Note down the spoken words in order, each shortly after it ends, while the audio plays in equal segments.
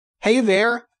Hey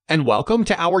there, and welcome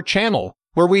to our channel,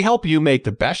 where we help you make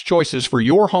the best choices for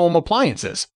your home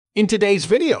appliances. In today's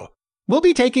video, we'll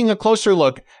be taking a closer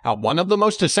look at one of the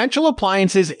most essential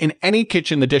appliances in any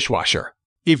kitchen, the dishwasher.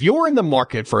 If you're in the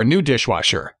market for a new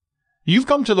dishwasher, you've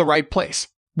come to the right place.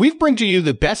 We've bring to you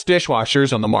the best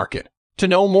dishwashers on the market. To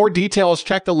know more details,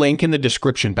 check the link in the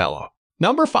description below.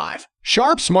 Number 5.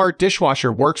 Sharp Smart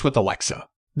Dishwasher works with Alexa.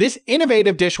 This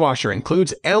innovative dishwasher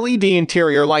includes LED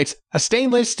interior lights, a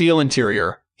stainless steel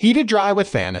interior, heated dry with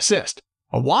fan assist,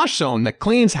 a wash zone that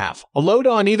cleans half, a load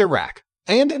on either rack,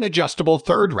 and an adjustable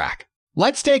third rack.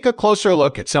 Let's take a closer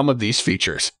look at some of these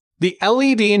features. The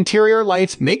LED interior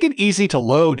lights make it easy to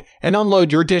load and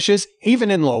unload your dishes,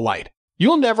 even in low light.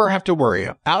 You'll never have to worry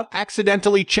about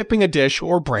accidentally chipping a dish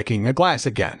or breaking a glass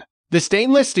again. The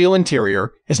stainless steel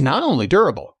interior is not only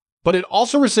durable, but it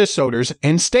also resists odors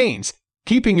and stains,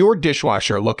 keeping your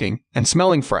dishwasher looking and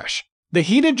smelling fresh. The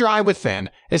heated dry with fan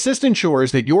assist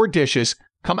ensures that your dishes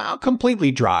come out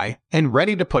completely dry and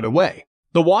ready to put away.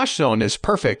 The wash zone is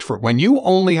perfect for when you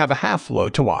only have a half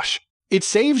load to wash. It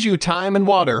saves you time and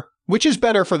water, which is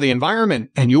better for the environment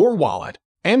and your wallet.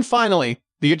 And finally,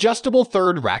 the adjustable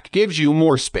third rack gives you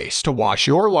more space to wash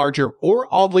your larger or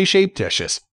oddly shaped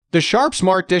dishes. The Sharp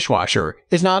Smart Dishwasher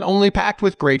is not only packed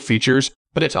with great features,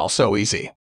 but it's also easy.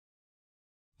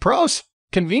 Pros: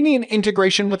 convenient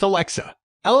integration with Alexa,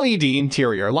 LED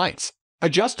interior lights,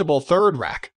 adjustable third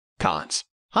rack. Cons: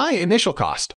 high initial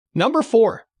cost. Number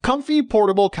 4. Comfy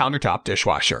Portable Countertop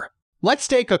Dishwasher. Let's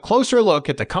take a closer look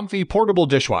at the Comfy Portable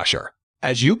Dishwasher.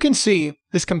 As you can see,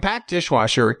 this compact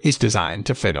dishwasher is designed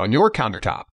to fit on your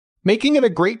countertop, making it a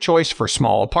great choice for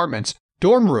small apartments,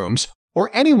 dorm rooms, or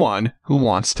anyone who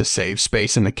wants to save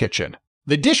space in the kitchen.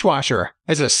 The dishwasher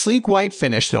has a sleek white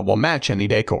finish that will match any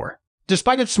decor.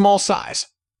 Despite its small size,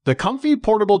 the Comfy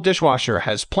Portable Dishwasher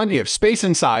has plenty of space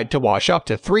inside to wash up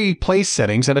to 3 place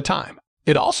settings at a time.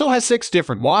 It also has 6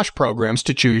 different wash programs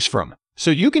to choose from,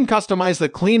 so you can customize the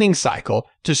cleaning cycle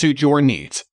to suit your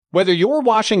needs. Whether you're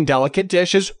washing delicate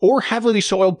dishes or heavily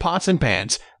soiled pots and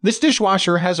pans, this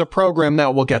dishwasher has a program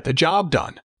that will get the job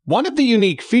done. One of the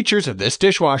unique features of this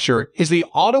dishwasher is the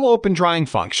auto-open drying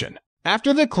function.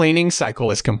 After the cleaning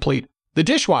cycle is complete, the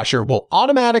dishwasher will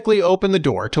automatically open the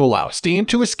door to allow steam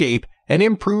to escape and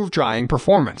improve drying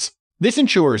performance. This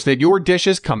ensures that your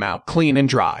dishes come out clean and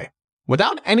dry,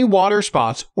 without any water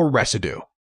spots or residue.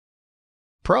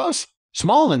 Pros: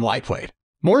 small and lightweight,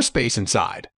 more space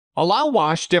inside, allow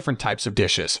wash different types of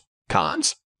dishes.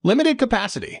 Cons: limited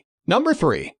capacity. Number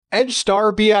 3. Edge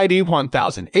Star BID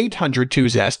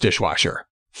 1802S Dishwasher.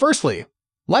 Firstly,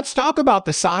 let's talk about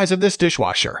the size of this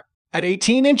dishwasher. At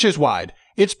 18 inches wide,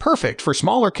 it's perfect for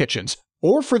smaller kitchens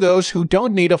or for those who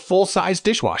don't need a full-size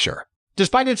dishwasher.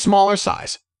 Despite its smaller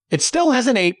size, it still has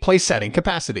an 8-place setting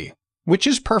capacity, which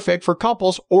is perfect for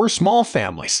couples or small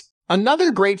families.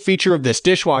 Another great feature of this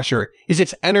dishwasher is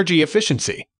its energy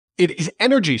efficiency. It is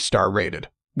Energy Star rated,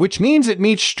 which means it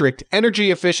meets strict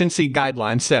energy efficiency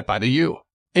guidelines set by the U.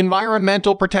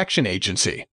 Environmental Protection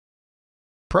Agency.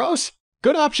 Pros: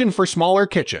 good option for smaller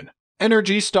kitchen,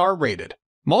 Energy Star rated,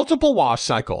 multiple wash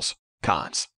cycles.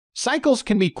 Cons: cycles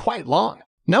can be quite long.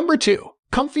 Number 2.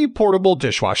 Comfy Portable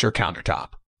Dishwasher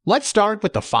Countertop. Let's start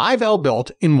with the 5L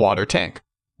built-in water tank,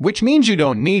 which means you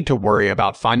don't need to worry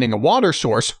about finding a water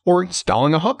source or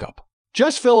installing a hookup.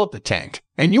 Just fill up the tank,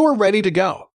 and you're ready to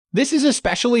go. This is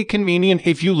especially convenient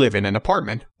if you live in an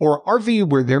apartment or RV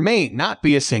where there may not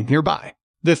be a sink nearby.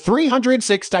 The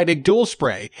 360 dual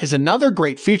spray is another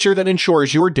great feature that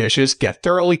ensures your dishes get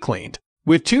thoroughly cleaned.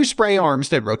 With 2 spray arms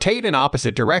that rotate in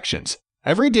opposite directions,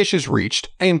 every dish is reached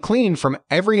and cleaned from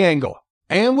every angle.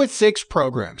 And with 6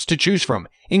 programs to choose from,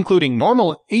 including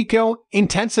normal, eco,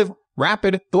 intensive,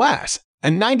 rapid, glass,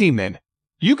 and 90-min,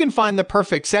 you can find the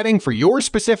perfect setting for your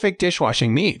specific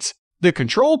dishwashing needs. The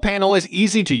control panel is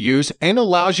easy to use and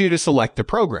allows you to select the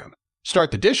program,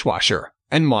 start the dishwasher,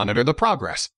 and monitor the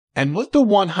progress. And with the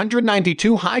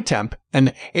 192 high temp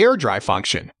and air dry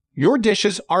function, your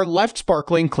dishes are left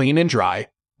sparkling clean and dry,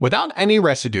 without any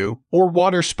residue or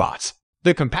water spots.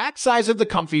 The compact size of the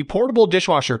Comfy Portable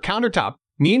Dishwasher Countertop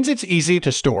means it's easy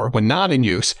to store when not in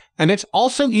use, and it's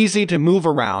also easy to move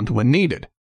around when needed.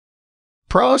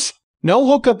 Pros: no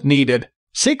hookup needed,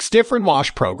 6 different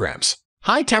wash programs,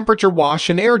 high temperature wash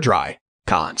and air dry.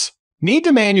 Cons: need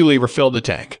to manually refill the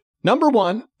tank. Number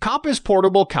 1. Compass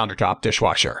Portable Countertop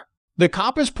Dishwasher. The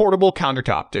Compass Portable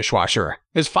Countertop Dishwasher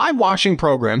has 5 washing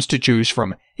programs to choose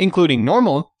from, including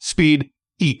normal, speed,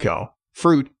 eco,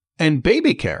 fruit, and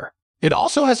baby care. It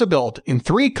also has a built-in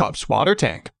 3 cups water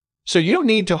tank, so you don't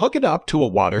need to hook it up to a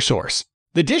water source.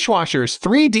 The Dishwasher's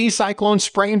 3D Cyclone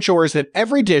Spray ensures that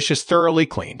every dish is thoroughly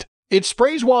cleaned. It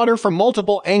sprays water from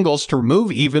multiple angles to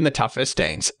remove even the toughest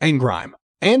stains and grime.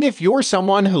 And if you're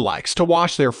someone who likes to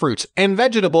wash their fruits and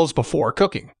vegetables before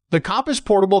cooking, the Compass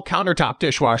Portable Countertop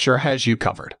Dishwasher has you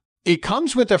covered. It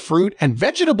comes with a fruit and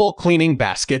vegetable cleaning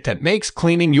basket that makes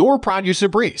cleaning your produce a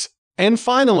breeze. And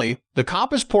finally, the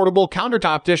Compass Portable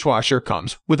Countertop Dishwasher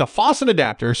comes with a faucet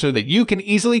adapter so that you can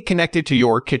easily connect it to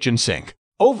your kitchen sink.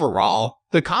 Overall,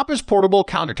 the Compass Portable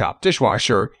Countertop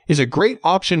Dishwasher is a great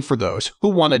option for those who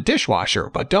want a dishwasher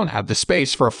but don't have the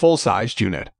space for a full-sized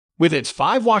unit. With its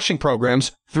 5 washing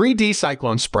programs, 3D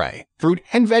Cyclone Spray, fruit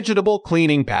and vegetable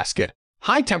cleaning basket,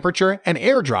 high temperature and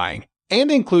air drying,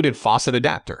 and included faucet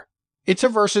adapter, it's a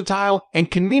versatile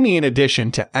and convenient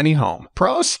addition to any home.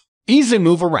 Pros: easy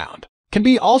move around. Can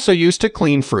be also used to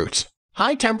clean fruits.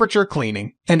 High temperature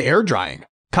cleaning and air drying.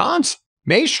 Cons: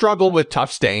 may struggle with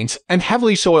tough stains and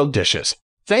heavily soiled dishes.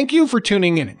 Thank you for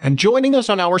tuning in and joining us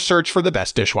on our search for the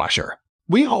best dishwasher.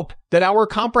 We hope that our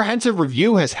comprehensive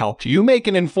review has helped you make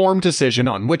an informed decision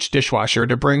on which dishwasher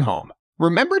to bring home.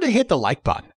 Remember to hit the like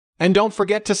button, and don't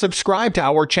forget to subscribe to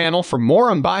our channel for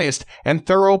more unbiased and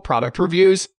thorough product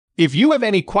reviews. If you have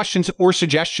any questions or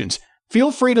suggestions,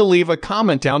 feel free to leave a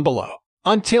comment down below.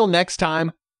 Until next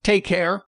time, take care